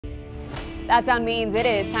That sound means it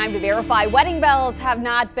is time to verify. Wedding bells have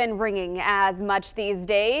not been ringing as much these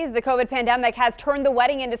days. The COVID pandemic has turned the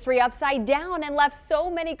wedding industry upside down and left so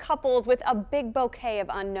many couples with a big bouquet of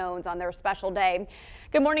unknowns on their special day.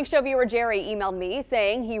 Good Morning Show viewer Jerry emailed me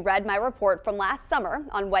saying he read my report from last summer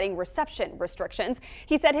on wedding reception restrictions.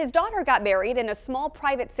 He said his daughter got married in a small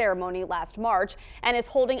private ceremony last March and is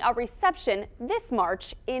holding a reception this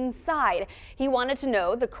March inside. He wanted to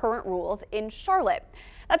know the current rules in Charlotte.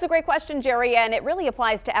 That's a great question, Jerry, and it really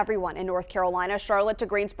applies to everyone in North Carolina, Charlotte to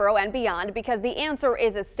Greensboro and beyond, because the answer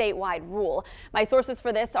is a statewide rule. My sources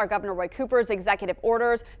for this are Governor Roy Cooper's executive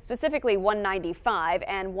orders, specifically 195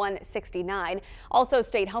 and 169. Also,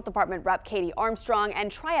 State Health Department Rep Katie Armstrong and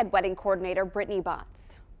Triad Wedding Coordinator Brittany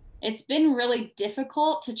Botts. It's been really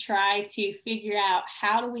difficult to try to figure out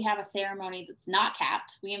how do we have a ceremony that's not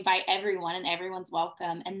capped. We invite everyone and everyone's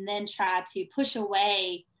welcome, and then try to push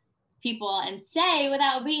away people and say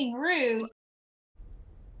without being rude.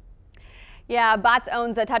 Yeah, Botts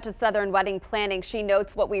owns A Touch of Southern Wedding Planning. She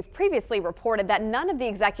notes what we've previously reported, that none of the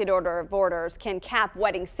executive orders can cap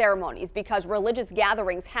wedding ceremonies because religious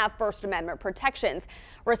gatherings have First Amendment protections.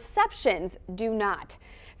 Receptions do not.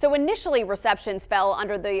 So initially, receptions fell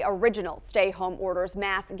under the original stay-home order's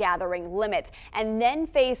mass gathering limits, and then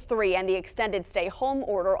Phase 3 and the extended stay-home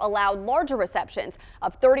order allowed larger receptions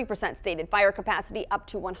of 30% stated fire capacity up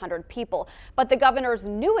to 100 people. But the governor's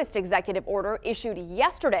newest executive order, issued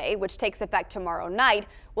yesterday, which takes effect tomorrow night,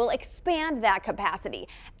 will expand that capacity.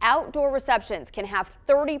 Outdoor receptions can have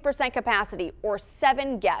 30% capacity, or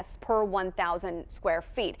 7 guests per 1,000 square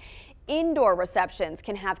feet. Indoor receptions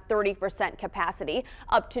can have 30% capacity,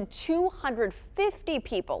 up to 250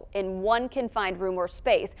 people in one confined room or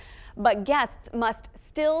space, but guests must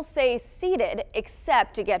still stay seated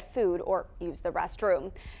except to get food or use the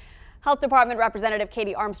restroom. Health Department Representative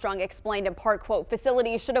Katie Armstrong explained in part, quote,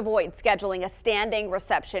 facilities should avoid scheduling a standing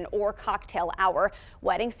reception or cocktail hour.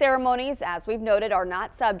 Wedding ceremonies, as we've noted, are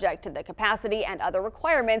not subject to the capacity and other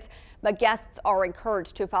requirements, but guests are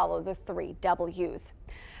encouraged to follow the 3 W's.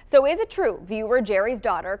 So is it true viewer Jerry's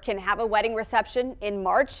daughter can have a wedding reception in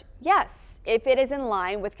March? Yes, if it is in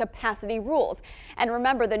line with capacity rules. And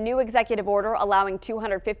remember, the new executive order allowing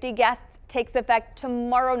 250 guests takes effect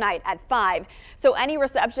tomorrow night at 5. So any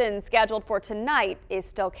reception scheduled for tonight is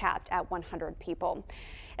still capped at 100 people.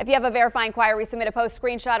 If you have a verifying inquiry, submit a post,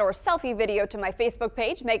 screenshot, or selfie video to my Facebook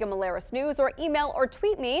page, Mega Malaris News, or email or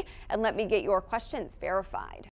tweet me and let me get your questions verified.